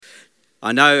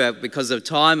I know because of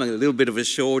time, a little bit of a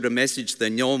shorter message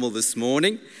than normal this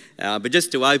morning, but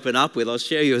just to open up with, I'll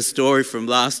share you a story from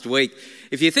last week.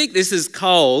 If you think this is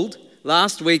cold,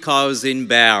 last week I was in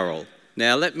Bowral.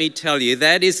 Now let me tell you,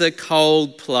 that is a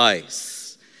cold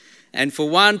place. And for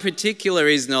one particular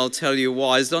reason, I'll tell you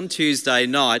why, is on Tuesday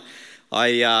night,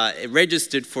 I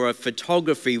registered for a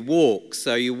photography walk.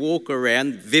 So you walk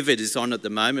around. Vivid is on at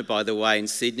the moment, by the way, in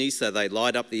Sydney. So they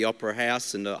light up the Opera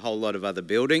House and a whole lot of other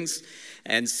buildings.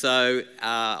 And so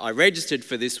I registered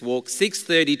for this walk,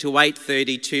 6:30 to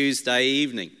 8:30 Tuesday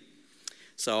evening.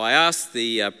 So I asked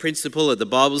the principal at the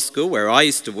Bible school where I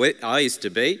used to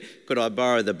be, could I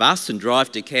borrow the bus and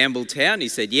drive to Campbelltown? He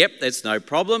said, yep, that's no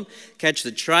problem. Catch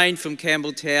the train from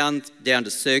Campbelltown down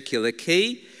to Circular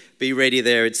Quay. Be ready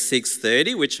there at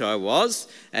 6:30, which I was.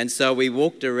 And so we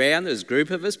walked around. There was a group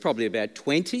of us, probably about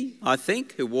 20, I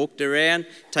think, who walked around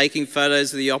taking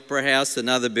photos of the Opera House and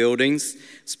other buildings.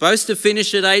 Supposed to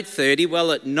finish at 8:30.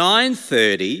 Well, at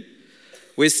 9:30,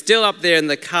 we're still up there in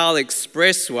the Carl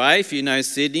Expressway. If you know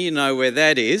Sydney, you know where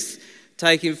that is,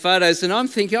 taking photos. And I'm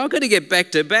thinking, I've got to get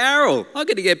back to Bowral. I've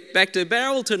got to get back to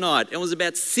Bowral tonight. It was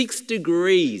about 6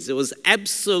 degrees. It was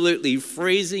absolutely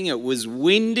freezing. It was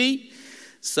windy.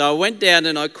 So I went down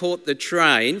and I caught the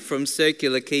train from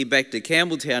Circular Quay back to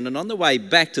Campbelltown, and on the way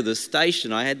back to the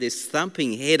station I had this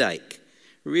thumping headache,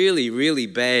 really, really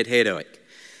bad headache.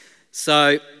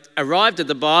 So arrived at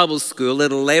the Bible school at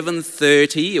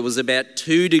 11:30, it was about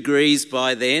 2 degrees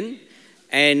by then,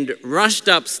 and rushed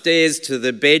upstairs to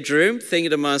the bedroom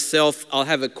thinking to myself, I'll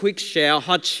have a quick shower,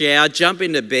 hot shower, jump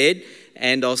into bed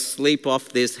and I'll sleep off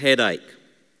this headache.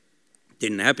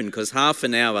 Didn't happen because half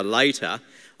an hour later,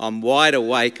 I'm wide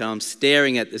awake, I'm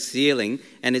staring at the ceiling,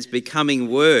 and it's becoming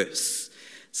worse.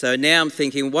 So now I'm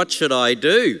thinking, what should I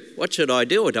do? What should I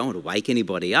do? I don't want to wake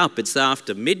anybody up. It's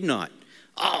after midnight.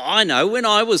 Oh, I know, when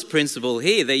I was principal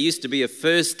here, there used to be a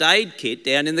first aid kit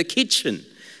down in the kitchen.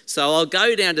 So I'll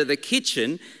go down to the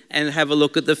kitchen and have a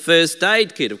look at the first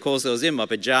aid kit. Of course, I was in my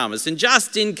pyjamas. And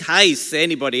just in case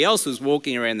anybody else was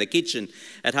walking around the kitchen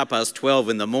at 12:30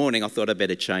 in the morning, I thought I'd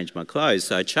better change my clothes.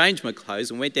 So I changed my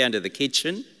clothes and went down to the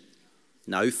kitchen.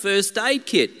 No first aid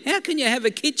kit. How can you have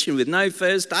a kitchen with no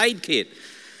first aid kit?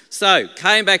 So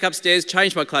came back upstairs,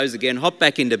 changed my clothes again, hopped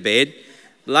back into bed,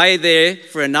 lay there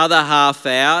for another half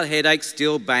hour, headache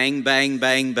still bang, bang,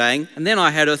 bang, bang. And then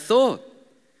I had a thought.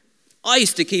 I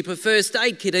used to keep a first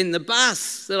aid kit in the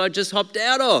bus that I just hopped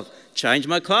out of. Change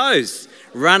my clothes,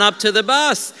 run up to the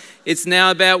bus. It's now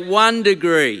about 1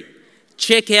 degree.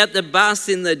 Check out the bus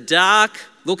in the dark,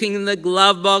 looking in the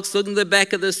glove box, looking at the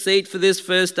back of the seat for this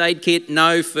first aid kit.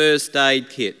 No first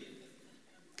aid kit.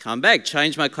 Come back,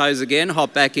 change my clothes again,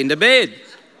 hop back into bed.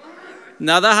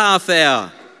 Another half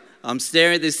hour. I'm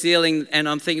staring at the ceiling and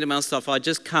I'm thinking to myself, I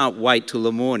just can't wait till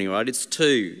the morning, right? It's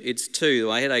 2.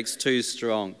 My headache's too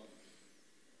strong.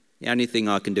 The only thing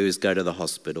I can do is go to the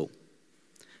hospital.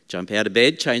 Jump out of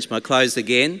bed, change my clothes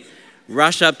again,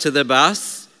 rush up to the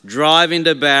bus, drive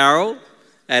into Bowral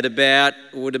at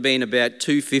would have been about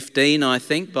 2:15, I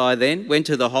think, by then. Went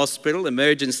to the hospital,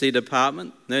 emergency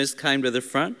department. Nurse came to the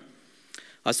front.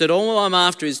 I said, all I'm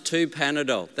after is 2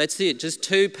 Panadol. That's it, just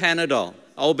 2 Panadol.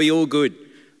 I'll be all good.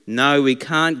 No, we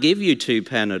can't give you 2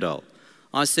 Panadol.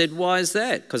 I said, why is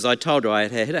that? Because I told her I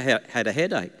had a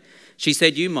headache. She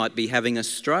said, you might be having a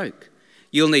stroke.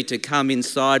 You'll need to come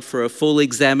inside for a full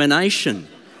examination.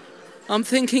 I'm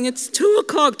thinking, it's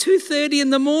 2:00, 2:30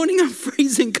 in the morning, I'm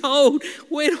freezing cold.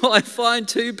 Where do I find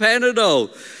 2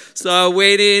 Panadol? So I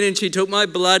went in and she took my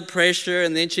blood pressure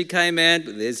and then she came out,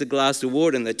 there's a glass of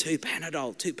water and the 2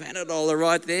 Panadol are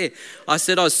right there. I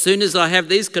said, as soon as I have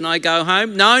these, can I go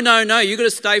home? No, you've got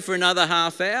to stay for another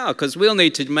half hour because we'll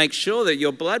need to make sure that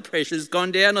your blood pressure's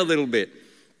gone down a little bit.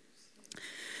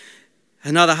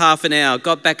 Another half an hour,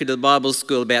 got back into the Bible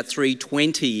school about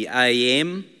 3:20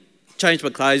 a.m, changed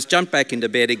my clothes, jumped back into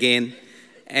bed again,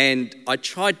 and I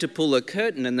tried to pull a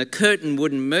curtain and the curtain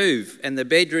wouldn't move and the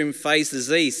bedroom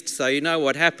faces east. So you know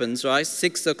what happens, right?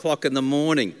 6:00 in the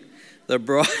morning, the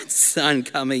bright sun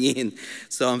coming in.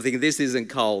 So I'm thinking, this isn't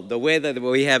cold. The weather that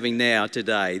we're having now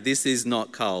today, this is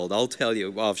not cold. I'll tell you,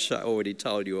 I've already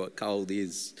told you what cold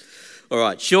is. All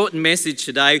right, shortened message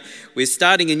today. We're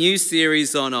starting a new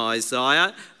series on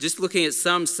Isaiah, just looking at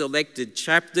some selected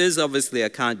chapters. Obviously, I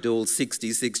can't do all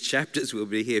 66 chapters. We'll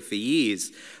be here for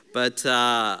years. But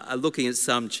looking at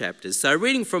some chapters. So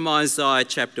reading from Isaiah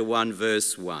chapter 1,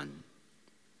 verse 1.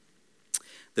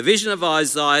 The vision of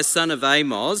Isaiah, son of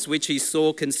Amos, which he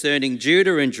saw concerning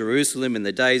Judah and Jerusalem in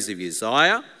the days of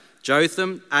Uzziah,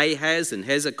 Jotham, Ahaz, and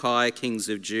Hezekiah, kings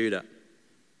of Judah.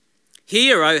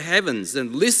 Hear, O heavens,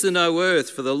 and listen, O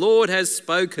earth, for the Lord has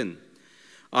spoken.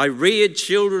 I reared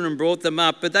children and brought them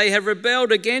up, but they have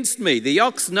rebelled against me. The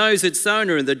ox knows its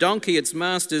owner and the donkey its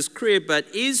master's crib,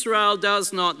 but Israel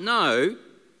does not know.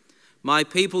 My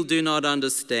people do not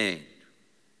understand.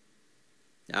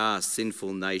 Ah,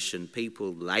 sinful nation,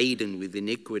 people laden with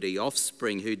iniquity,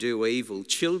 offspring who do evil,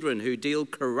 children who deal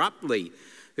corruptly,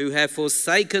 who have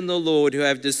forsaken the Lord, who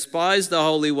have despised the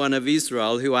Holy One of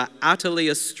Israel, who are utterly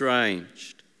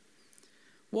estranged.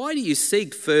 Why do you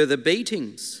seek further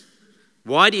beatings?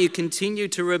 Why do you continue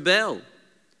to rebel?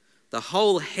 The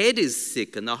whole head is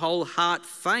sick and the whole heart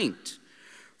faint.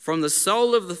 From the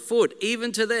sole of the foot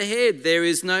even to the head there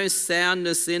is no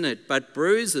soundness in it, but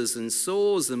bruises and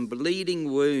sores and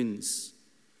bleeding wounds.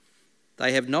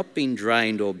 They have not been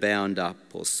drained or bound up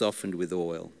or softened with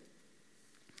oil.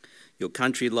 Your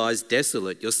country lies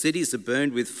desolate. Your cities are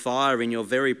burned with fire in your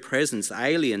very presence.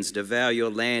 Aliens devour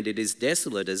your land. It is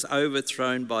desolate, as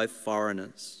overthrown by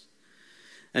foreigners.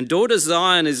 And daughter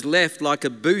Zion is left like a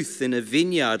booth in a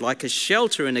vineyard, like a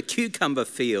shelter in a cucumber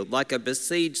field, like a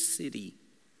besieged city.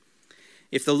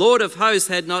 If the Lord of hosts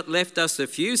had not left us a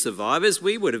few survivors,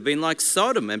 we would have been like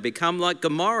Sodom and become like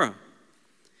Gomorrah.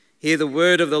 Hear the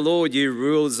word of the Lord, you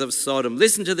rulers of Sodom.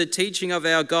 Listen to the teaching of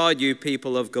our God, you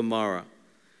people of Gomorrah.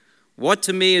 What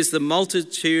to me is the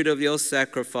multitude of your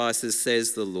sacrifices,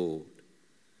 says the Lord.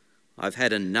 I've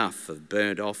had enough of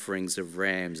burnt offerings of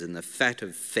rams and the fat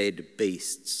of fed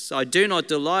beasts. I do not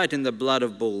delight in the blood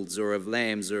of bulls or of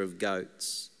lambs or of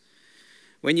goats.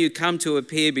 When you come to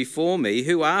appear before me,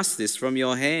 who asked this from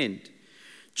your hand?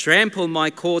 Trample my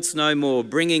courts no more.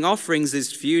 Bringing offerings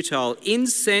is futile.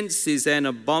 Incense is an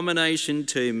abomination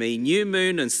to me. New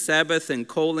moon and Sabbath and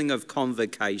calling of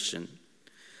convocation.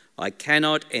 I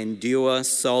cannot endure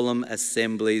solemn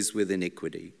assemblies with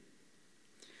iniquity.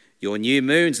 Your new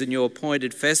moons and your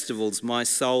appointed festivals my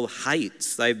soul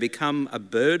hates. They've become a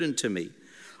burden to me.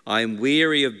 I am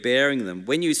weary of bearing them.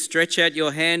 When you stretch out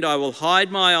your hand, I will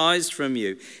hide my eyes from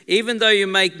you. Even though you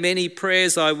make many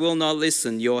prayers, I will not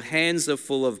listen. Your hands are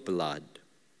full of blood.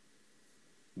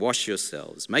 Wash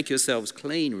yourselves, make yourselves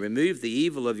clean, remove the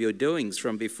evil of your doings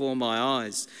from before my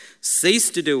eyes. Cease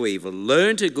to do evil,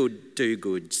 learn to do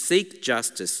good, seek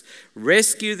justice,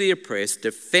 rescue the oppressed,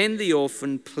 defend the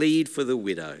orphan, plead for the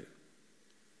widow.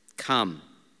 Come,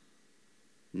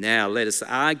 now let us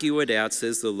argue it out,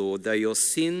 says the Lord. Though your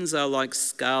sins are like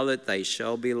scarlet, they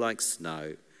shall be like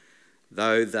snow.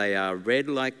 Though they are red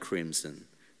like crimson,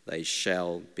 they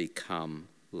shall become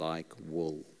like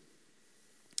wool.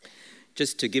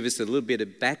 Just to give us a little bit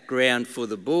of background for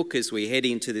the book as we head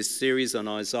into this series on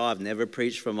Isaiah. I've never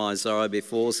preached from Isaiah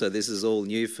before, so this is all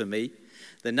new for me.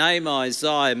 The name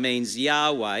Isaiah means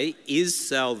Yahweh is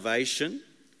salvation,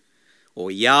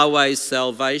 or Yahweh's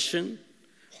salvation,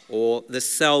 or the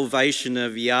salvation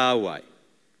of Yahweh.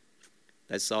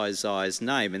 That's Isaiah's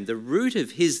name. And the root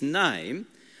of his name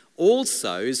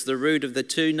also is the root of the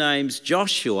two names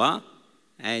Joshua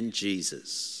and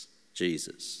Jesus.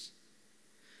 Jesus.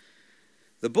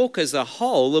 The book as a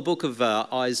whole, the book of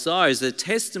Isaiah, is a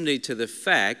testimony to the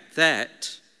fact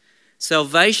that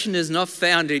salvation is not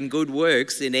found in good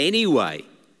works in any way,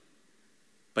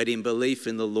 but in belief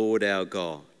in the Lord our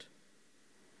God.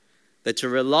 That to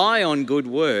rely on good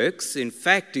works, in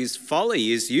fact, is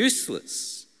folly, is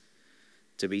useless.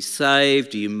 To be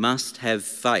saved, you must have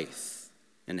faith,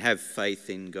 and have faith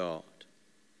in God.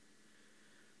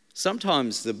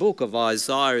 Sometimes the book of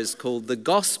Isaiah is called the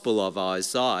Gospel of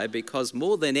Isaiah because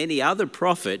more than any other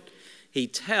prophet, he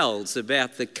tells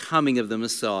about the coming of the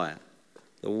Messiah,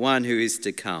 the one who is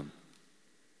to come.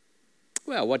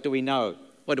 Well, what do we know?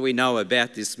 What do we know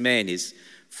about this man? His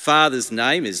father's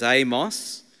name is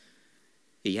Amos.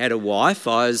 He had a wife,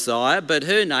 Isaiah, but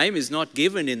her name is not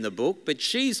given in the book, but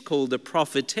she's called a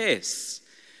prophetess,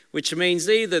 which means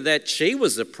either that she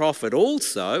was a prophet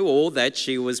also or that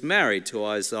she was married to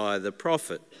Isaiah the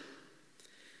prophet.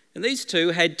 And these two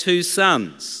had two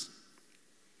sons.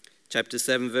 Chapter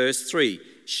 7, verse 3,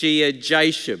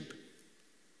 Shear-Jashub.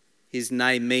 His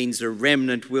name means a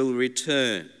remnant will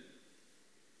return.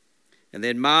 And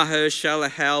then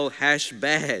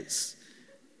Maher-Shalal-Hash-Baz.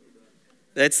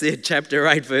 That's it, chapter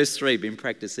 8, verse 3. Been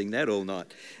practicing that all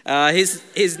night.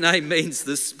 His name means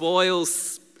the spoil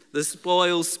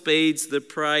speeds, the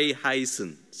prey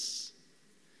hastens.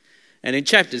 And in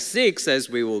chapter 6, as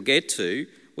we will get to,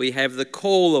 we have the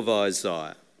call of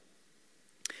Isaiah.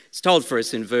 It's told for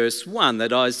us in verse 1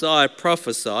 that Isaiah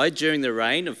prophesied during the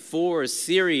reign of 4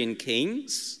 Assyrian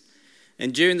kings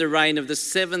and during the reign of the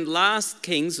 7 last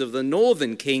kings of the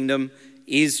northern kingdom,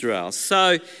 Israel.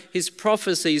 So his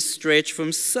prophecies stretch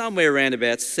from somewhere around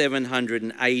about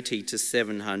 780 to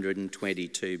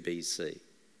 722 BC.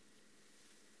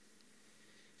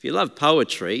 If you love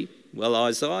poetry, well,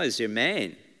 Isaiah's your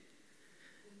man.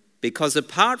 Because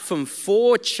apart from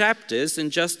 4 chapters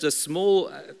and just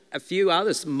a few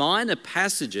others, minor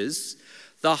passages,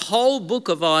 the whole book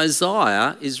of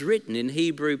Isaiah is written in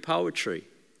Hebrew poetry.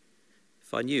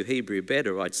 If I knew Hebrew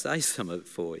better, I'd say some of it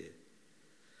for you.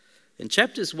 And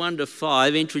chapters 1 to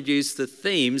 5 introduce the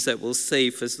themes that we'll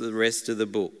see for the rest of the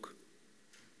book.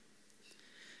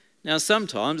 Now,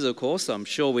 sometimes, of course, I'm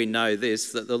sure we know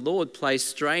this, that the Lord placed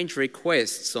strange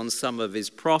requests on some of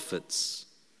his prophets.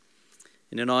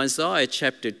 And in Isaiah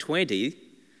chapter 20,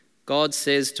 God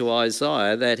says to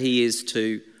Isaiah that he is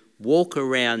to walk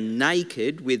around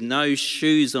naked with no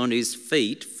shoes on his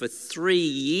feet for 3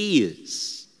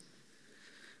 years.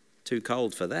 Too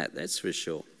cold for that, that's for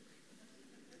sure.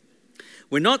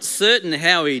 We're not certain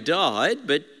how he died,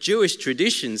 but Jewish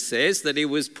tradition says that he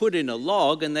was put in a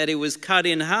log and that he was cut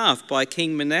in half by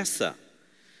King Manasseh.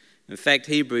 In fact,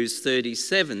 Hebrews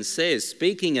 37 says,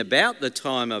 speaking about the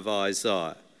time of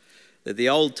Isaiah,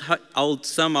 that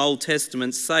some Old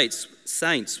Testament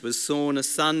saints were sawn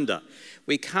asunder.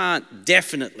 We can't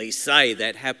definitely say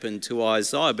that happened to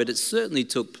Isaiah, but it certainly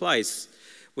took place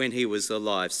when he was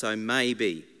alive. So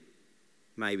maybe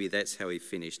that's how he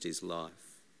finished his life.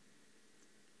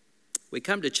 We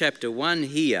come to chapter 1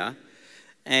 here,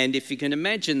 and if you can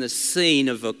imagine the scene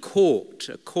of a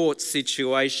court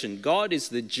situation, God is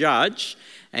the judge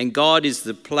and God is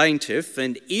the plaintiff,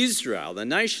 and Israel, the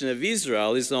nation of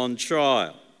Israel, is on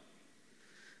trial.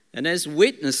 And as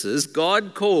witnesses,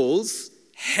 God calls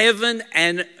heaven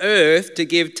and earth to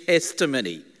give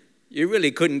testimony. You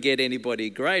really couldn't get anybody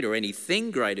greater or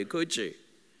anything greater, could you?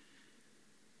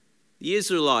 The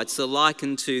Israelites are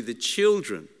likened to the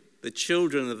children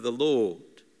of the Lord.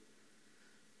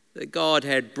 That God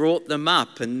had brought them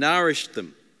up and nourished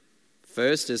them,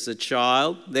 first as a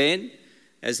child, then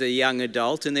as a young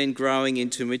adult, and then growing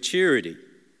into maturity.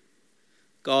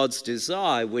 God's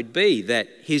desire would be that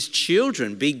his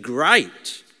children be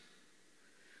great,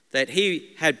 that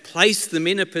he had placed them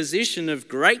in a position of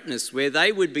greatness where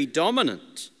they would be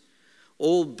dominant,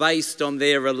 all based on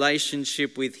their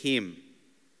relationship with him.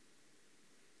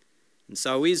 And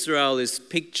so Israel is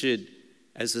pictured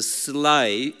as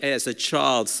a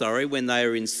child, when they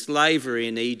are in slavery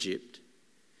in Egypt,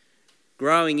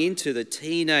 growing into the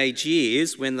teenage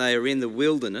years when they are in the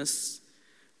wilderness,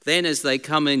 then as they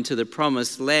come into the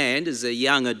promised land as a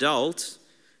young adult,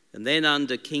 and then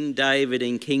under King David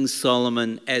and King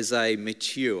Solomon as a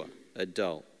mature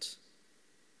adult.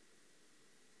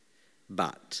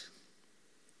 But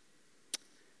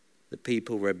the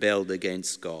people rebelled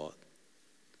against God.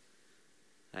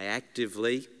 They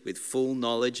actively, with full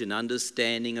knowledge and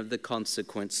understanding of the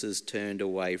consequences, turned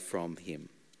away from him.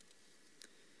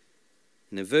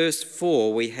 And in verse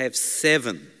 4, we have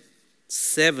seven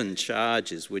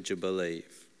charges, would you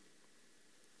believe?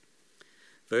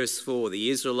 Verse 4, the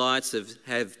Israelites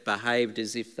have behaved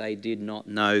as if they did not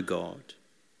know God.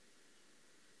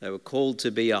 They were called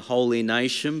to be a holy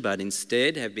nation, but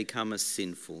instead have become a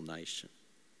sinful nation.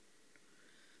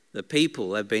 The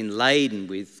people have been laden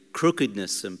with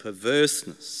crookedness and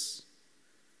perverseness.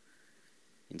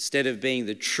 Instead of being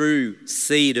the true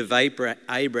seed of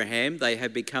Abraham, they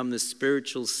have become the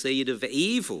spiritual seed of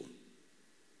evil.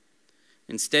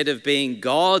 Instead of being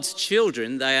God's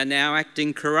children, they are now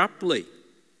acting corruptly.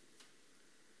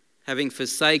 Having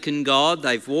forsaken God,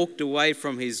 they've walked away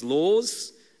from his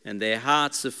laws, and their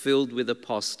hearts are filled with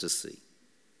apostasy.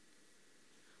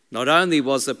 Not only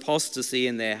was apostasy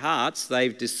in their hearts,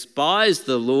 they've despised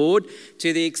the Lord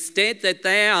to the extent that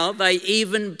they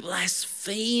even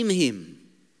blaspheme him.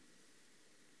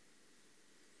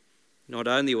 Not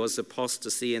only was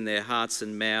apostasy in their hearts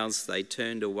and mouths, they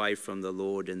turned away from the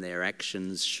Lord and their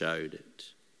actions showed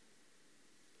it.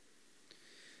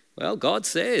 Well, God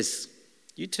says,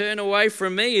 you turn away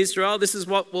from me, Israel, this is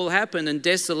what will happen. And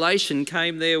desolation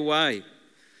came their way.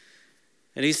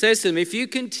 And he says to them, if you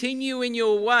continue in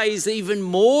your ways, even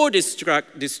more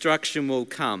destruction will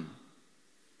come.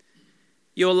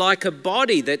 You're like a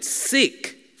body that's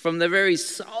sick from the very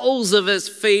soles of its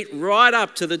feet right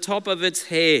up to the top of its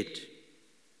head.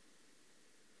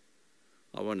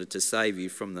 I wanted to save you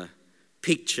from the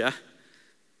picture,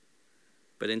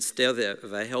 but instead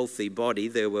of a healthy body,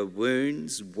 there were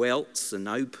wounds, welts, and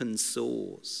open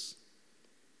sores.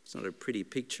 It's not a pretty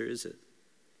picture, is it?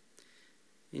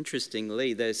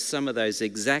 Interestingly, there's some of those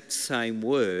exact same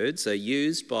words are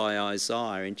used by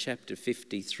Isaiah in chapter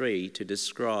 53 to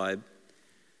describe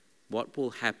what will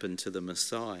happen to the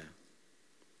Messiah.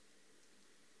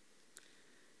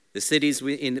 The cities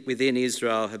within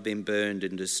Israel have been burned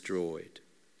and destroyed.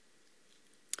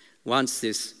 Once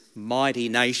this mighty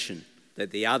nation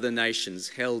that the other nations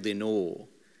held in awe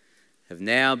have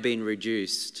now been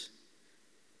reduced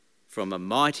from a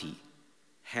mighty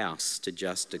house to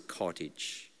just a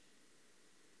cottage.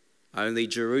 Only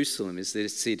Jerusalem is the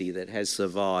city that has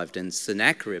survived, and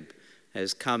Sennacherib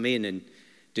has come in and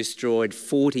destroyed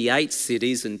 48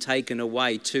 cities and taken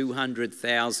away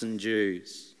 200,000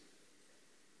 Jews.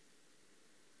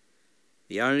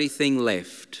 The only thing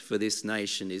left for this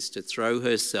nation is to throw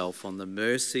herself on the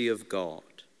mercy of God.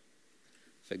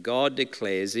 For God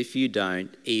declares, if you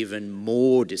don't, even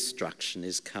more destruction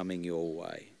is coming your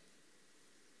way.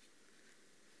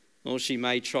 Or she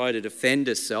may try to defend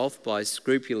herself by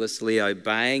scrupulously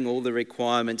obeying all the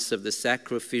requirements of the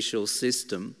sacrificial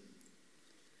system.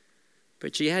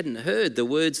 But she hadn't heard the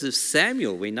words of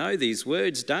Samuel. We know these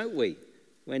words, don't we?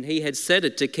 When he had said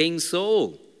it to King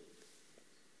Saul.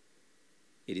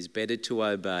 It is better to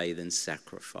obey than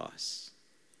sacrifice.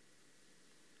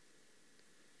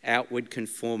 Outward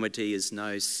conformity is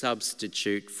no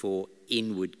substitute for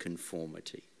inward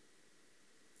conformity.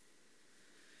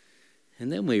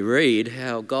 And then we read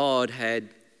how God had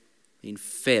been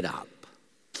fed up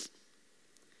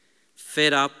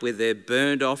with their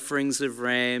burnt offerings of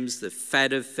rams, the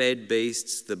fat of fed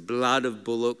beasts, the blood of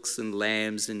bullocks and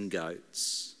lambs and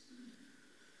goats.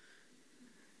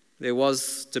 There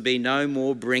was to be no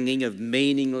more bringing of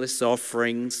meaningless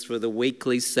offerings for the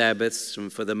weekly Sabbaths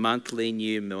and for the monthly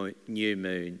new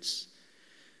moons.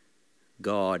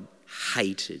 God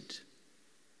hated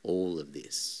all of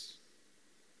this.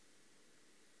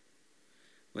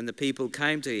 When the people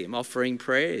came to him offering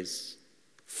prayers,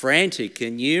 frantic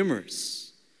and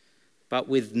numerous, but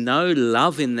with no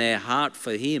love in their heart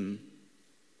for him,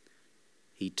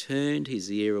 he turned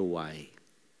his ear away.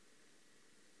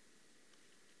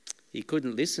 He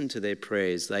couldn't listen to their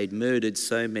prayers. They'd murdered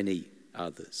so many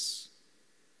others.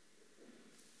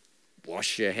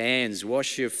 Wash your hands,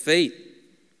 wash your feet.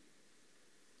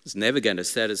 It's never going to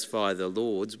satisfy the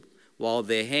Lord while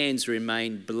their hands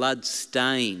remained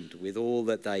blood-stained with all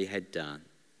that they had done.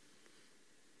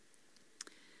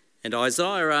 And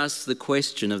Isaiah asks the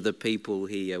question of the people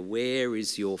here, where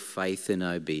is your faith and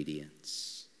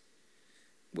obedience?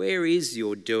 Where is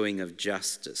your doing of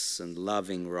justice and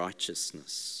loving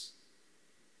righteousness?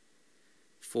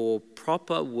 For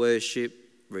proper worship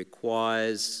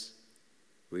requires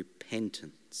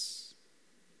repentance.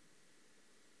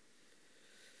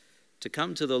 To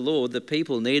come to the Lord, the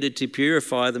people needed to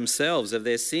purify themselves of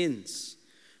their sins,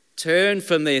 turn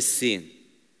from their sin,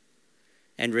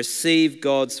 and receive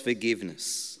God's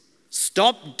forgiveness.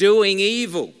 Stop doing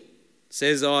evil,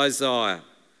 says Isaiah.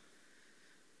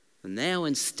 And now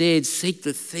instead seek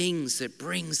the things that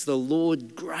brings the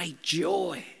Lord great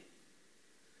joy.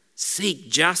 Seek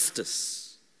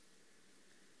justice.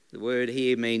 The word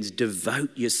here means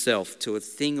devote yourself to a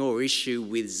thing or issue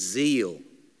with zeal.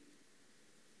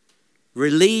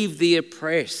 Relieve the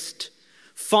oppressed.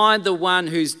 Find the one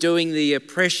who's doing the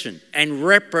oppression and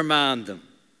reprimand them.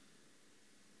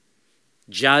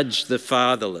 Judge the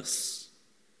fatherless.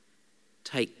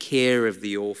 Take care of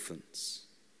the orphans.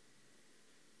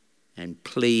 And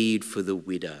plead for the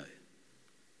widow.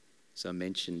 As I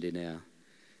mentioned in our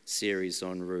series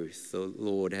on Ruth, the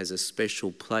Lord has a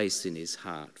special place in his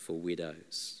heart for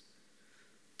widows.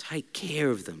 Take care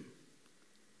of them.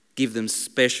 Give them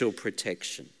special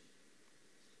protection.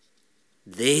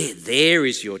 There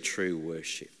is your true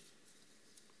worship.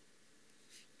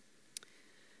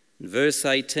 In verse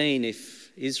 18,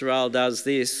 if Israel does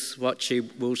this, what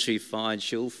will she find?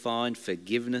 She'll find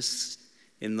forgiveness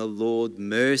in the Lord,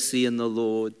 mercy in the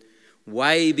Lord,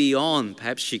 way beyond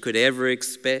perhaps she could ever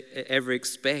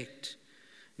expect.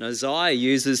 And Isaiah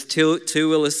uses two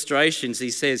illustrations. He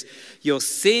says, your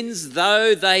sins,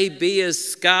 though they be as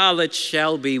scarlet,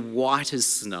 shall be white as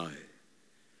snow.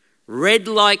 Red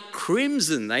like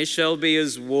crimson, they shall be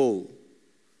as wool.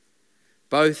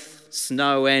 Both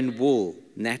snow and wool,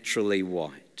 naturally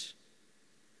white.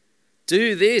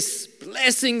 Do this,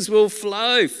 blessings will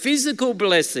flow, physical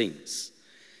blessings.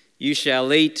 You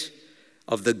shall eat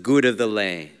of the good of the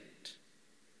land.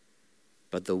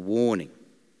 But the warning,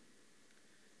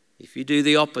 if you do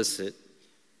the opposite,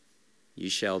 you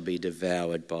shall be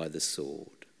devoured by the sword.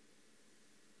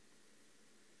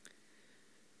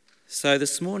 So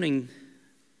this morning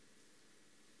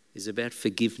is about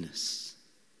forgiveness,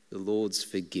 the Lord's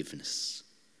forgiveness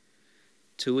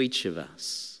to each of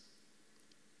us.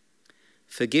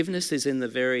 Forgiveness is in the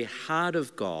very heart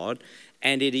of God,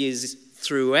 and it is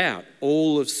throughout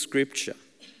all of Scripture.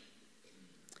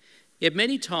 Yet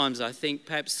many times I think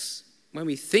perhaps when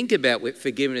we think about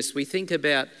forgiveness, we think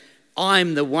about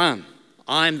I'm the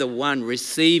one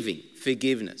receiving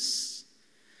forgiveness.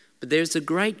 But there's a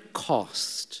great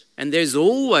cost, and there's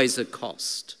always a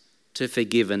cost to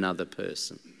forgive another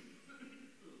person.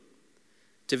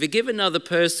 To forgive another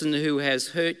person who has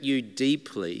hurt you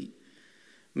deeply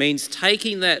means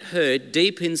taking that hurt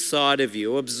deep inside of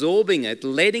you, absorbing it,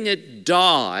 letting it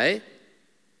die,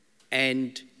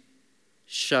 and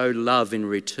show love in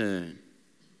return.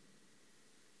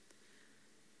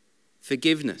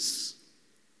 Forgiveness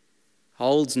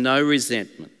holds no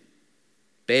resentment,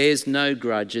 bears no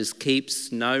grudges,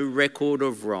 keeps no record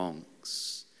of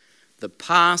wrongs. The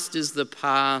past is the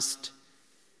past.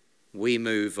 We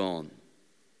move on.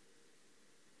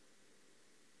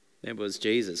 It was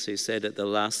Jesus who said at the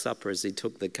Last Supper as he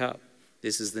took the cup,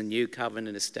 "This is the new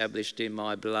covenant established in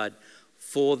my blood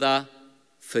for the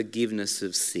forgiveness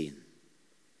of sin."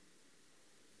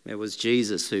 It was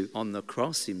Jesus who, on the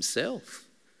cross himself,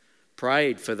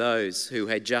 prayed for those who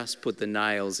had just put the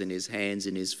nails in his hands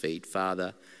and his feet.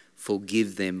 "Father,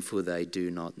 forgive them, for they do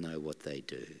not know what they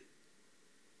do."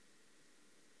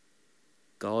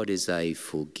 God is a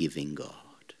forgiving God.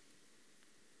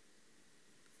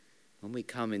 When we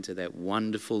come into that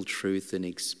wonderful truth and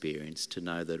experience to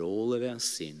know that all of our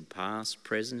sin, past,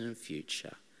 present and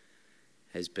future,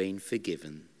 has been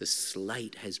forgiven, the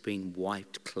slate has been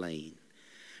wiped clean.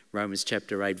 Romans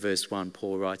chapter 8 verse 1,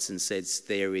 Paul writes and says,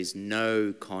 "There is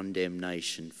no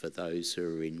condemnation for those who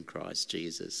are in Christ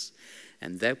Jesus."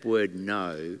 And that word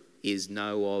 "no" is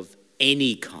no of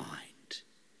any kind.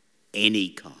 Any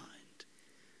kind.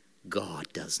 God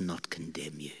does not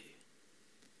condemn you.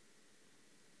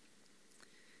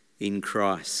 In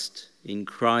Christ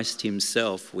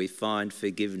himself, we find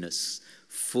forgiveness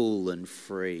full and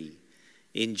free.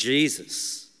 In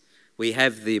Jesus, we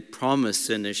have the promise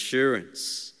and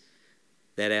assurance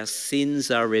that our sins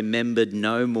are remembered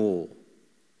no more.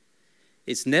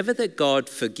 It's never that God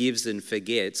forgives and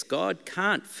forgets. God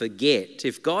can't forget.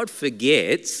 If God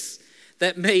forgets,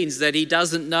 that means that he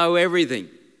doesn't know everything.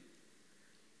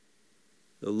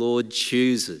 The Lord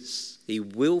chooses. He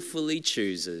willfully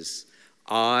chooses.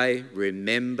 "I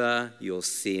remember your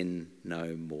sin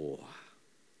no more."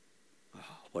 Oh,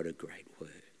 what a great word.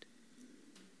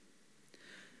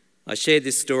 I shared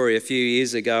this story a few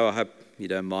years ago. I hope you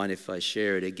don't mind if I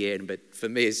share it again, but for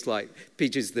me it's like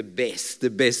pictures the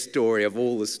best story of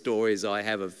all the stories I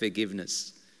have of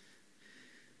forgiveness.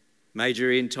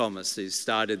 Major Ian Thomas, who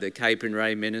started the Cape and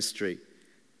Ray ministry,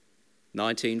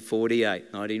 1948,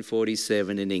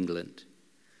 1947 in England.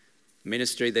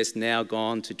 Ministry that's now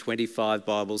gone to 25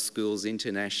 Bible schools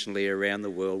internationally around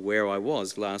the world, where I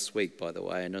was last week, by the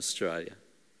way, in Australia.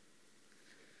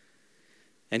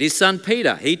 And his son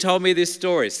Peter, he told me this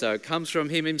story, so it comes from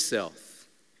him himself.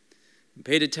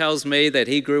 Peter tells me that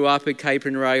he grew up at Cape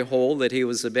and Ray Hall, that he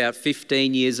was about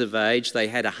 15 years of age. They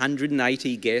had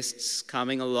 180 guests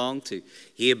coming along to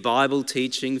hear Bible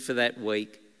teaching for that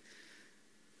week.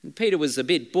 And Peter was a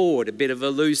bit bored, a bit of a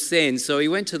loose end, so he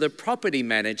went to the property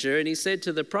manager and he said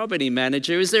to the property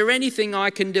manager, "Is there anything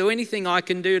I can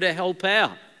do to help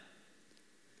out?"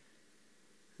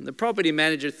 And the property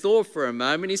manager thought for a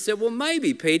moment. He said, "Well,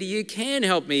 maybe, Peter, you can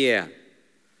help me out."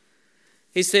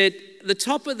 He said, "At the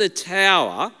top of the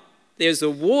tower, there's a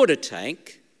water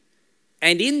tank,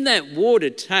 and in that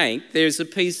water tank, there's a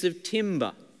piece of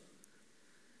timber."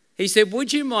 He said,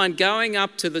 "Would you mind going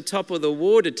up to the top of the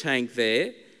water tank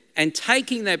there and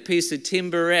taking that piece of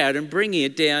timber out and bringing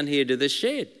it down here to the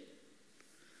shed?"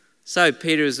 So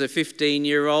Peter, as a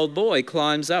 15-year-old boy,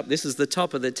 climbs up. This is the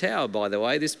top of the tower, by the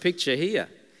way, this picture here.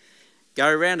 Go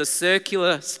around a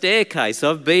circular staircase.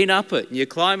 I've been up it. You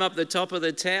climb up the top of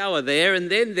the tower there,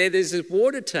 and then there's this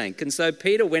water tank. And so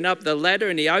Peter went up the ladder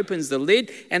and he opens the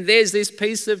lid, and there's this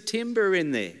piece of timber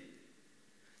in there.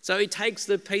 So he takes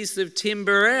the piece of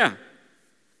timber out.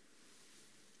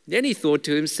 Then he thought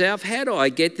to himself, "How do I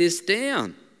get this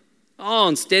down?" Oh,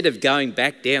 instead of going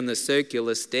back down the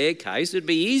circular staircase, it'd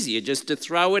be easier just to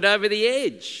throw it over the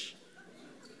edge.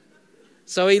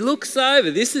 So he looks over.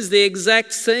 This is the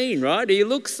exact scene, right? He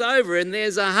looks over and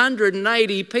there's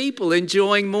 180 people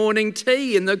enjoying morning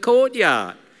tea in the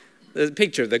courtyard. There's a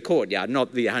picture of the courtyard,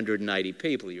 not the 180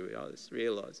 people, you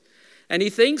realise. And he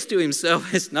thinks to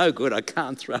himself, "It's no good, I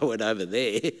can't throw it over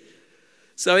there."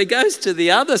 So he goes to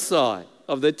the other side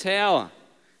of the tower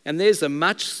and there's a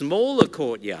much smaller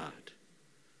courtyard.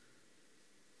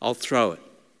 "I'll throw it."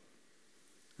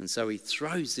 And so he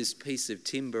throws this piece of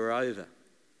timber over,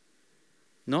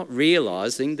 not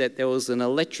realising that there was an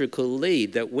electrical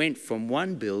lead that went from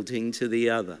one building to the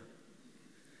other.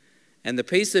 And the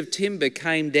piece of timber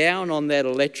came down on that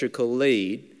electrical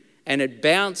lead and it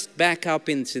bounced back up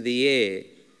into the air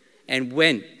and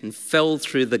went and fell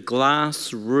through the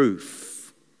glass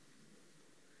roof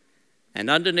And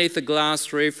underneath the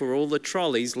glass roof were all the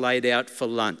trolleys laid out for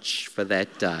lunch for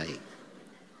that day.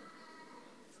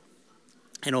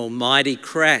 An almighty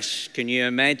crash, can you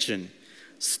imagine?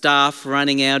 Staff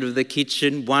running out of the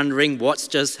kitchen, wondering what's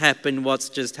just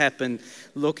happened,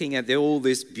 looking at all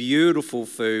this beautiful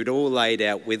food all laid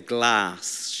out with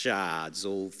glass shards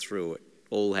all through it.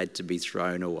 All had to be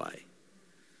thrown away.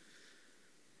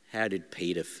 How did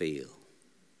Peter feel?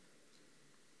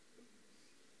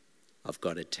 I've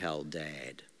got to tell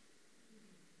Dad.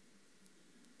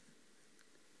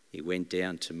 He went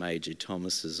down to Major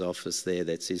Thomas's office there,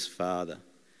 that's his father.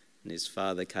 And his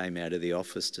father came out of the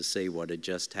office to see what had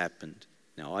just happened.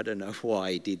 Now, I don't know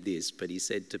why he did this, but he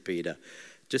said to Peter,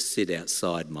 just sit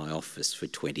outside my office for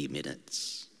 20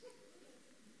 minutes.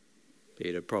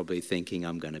 Peter probably thinking,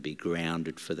 I'm going to be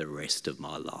grounded for the rest of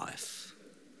my life.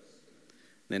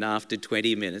 Then after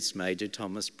 20 minutes, Major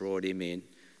Thomas brought him in,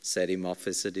 sat him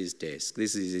opposite his desk.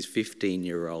 This is his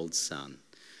 15-year-old son.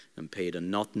 And Peter,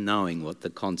 not knowing what the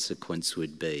consequence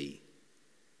would be,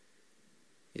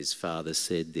 his father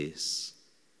said this,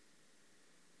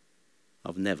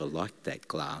 I've never liked that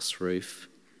glass roof.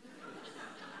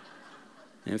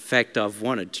 In fact, I've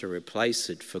wanted to replace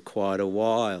it for quite a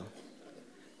while.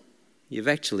 You've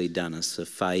actually done us a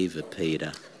favour,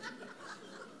 Peter.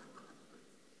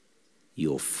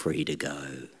 You're free to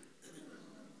go.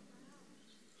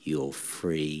 You're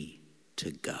free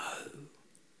to go.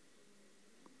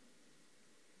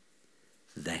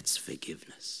 That's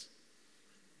forgiveness.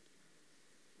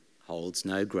 Holds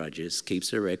no grudges,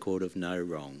 keeps a record of no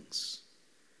wrongs.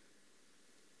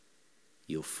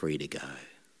 You're free to go.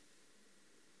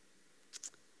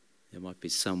 There might be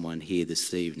someone here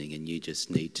this evening and you just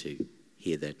need to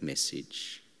hear that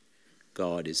message.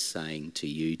 God is saying to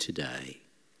you today,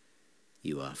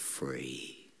 you are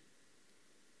free.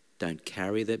 Don't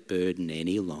carry that burden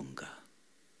any longer.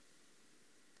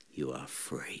 You are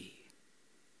free.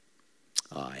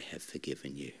 I have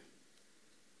forgiven you.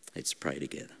 Let's pray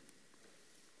together.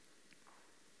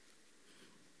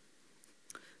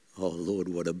 Oh Lord,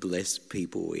 what a blessed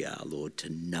people we are, Lord, to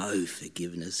know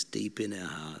forgiveness deep in our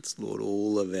hearts. Lord,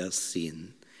 all of our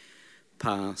sin,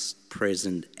 past,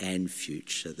 present and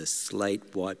future, the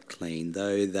slate wiped clean.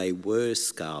 Though they were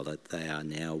scarlet, they are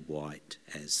now white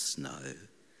as snow.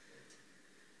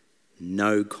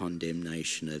 No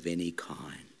condemnation of any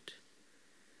kind.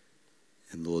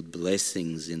 And Lord,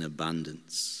 blessings in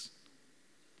abundance.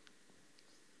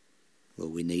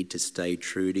 Lord, we need to stay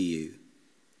true to you.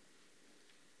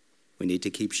 We need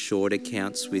to keep short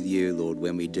accounts with you, Lord,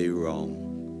 when we do wrong.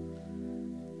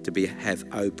 To have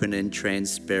open and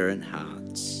transparent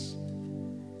hearts.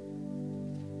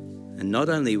 And not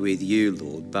only with you,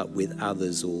 Lord, but with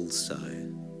others also.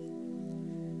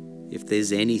 If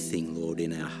there's anything, Lord,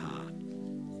 in our heart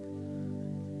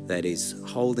that is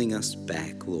holding us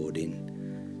back, Lord,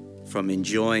 from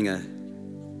enjoying a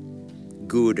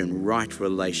good and right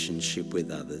relationship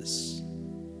with others,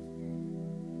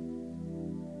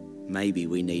 maybe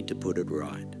we need to put it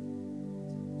right.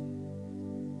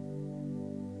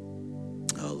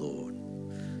 Oh Lord,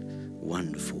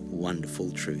 wonderful,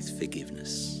 wonderful truth,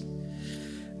 forgiveness.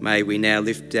 May we now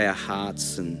lift our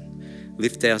hearts and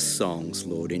lift our songs,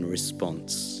 Lord, in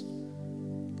response.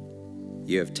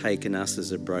 You have taken us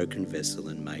as a broken vessel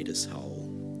and made us whole.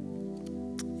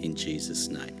 In Jesus'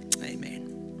 name, amen.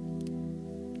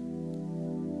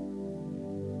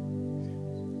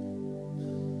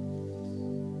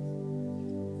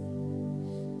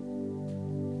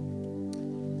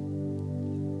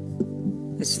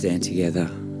 Let's stand together.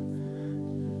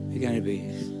 We're going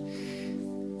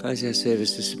to close our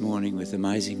service this morning with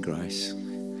Amazing Grace.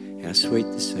 How sweet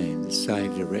the sound that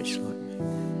saved a wretch like me.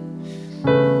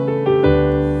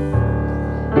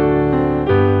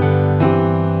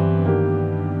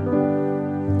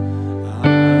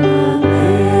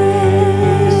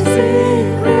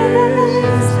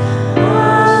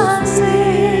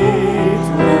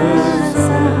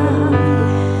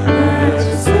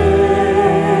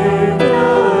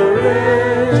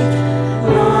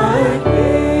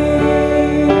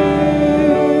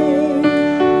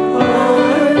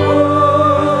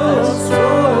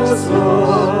 Was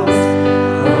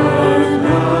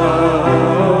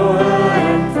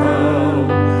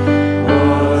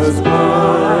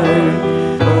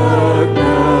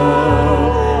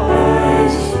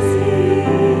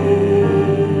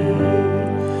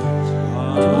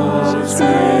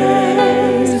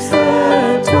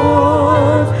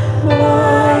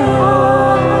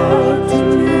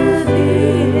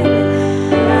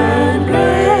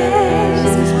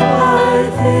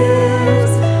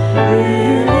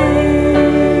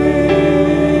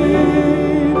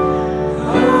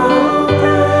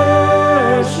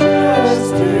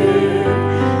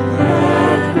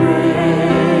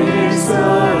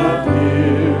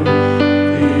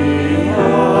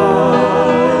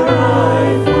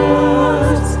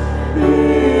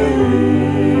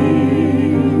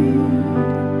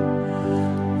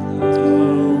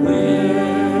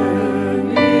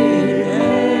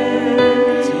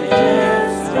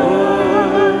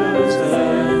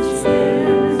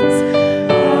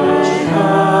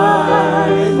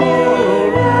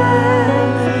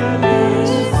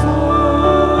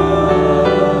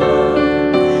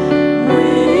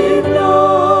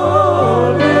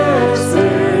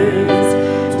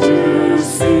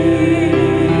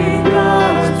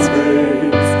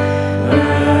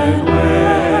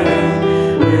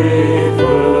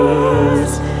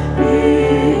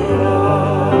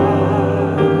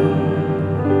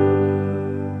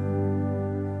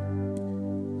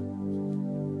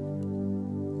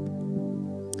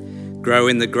grow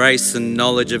in the grace and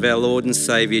knowledge of our Lord and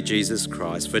Saviour Jesus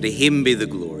Christ. For to him be the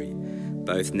glory,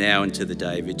 both now and to the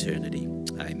day of eternity.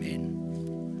 Amen.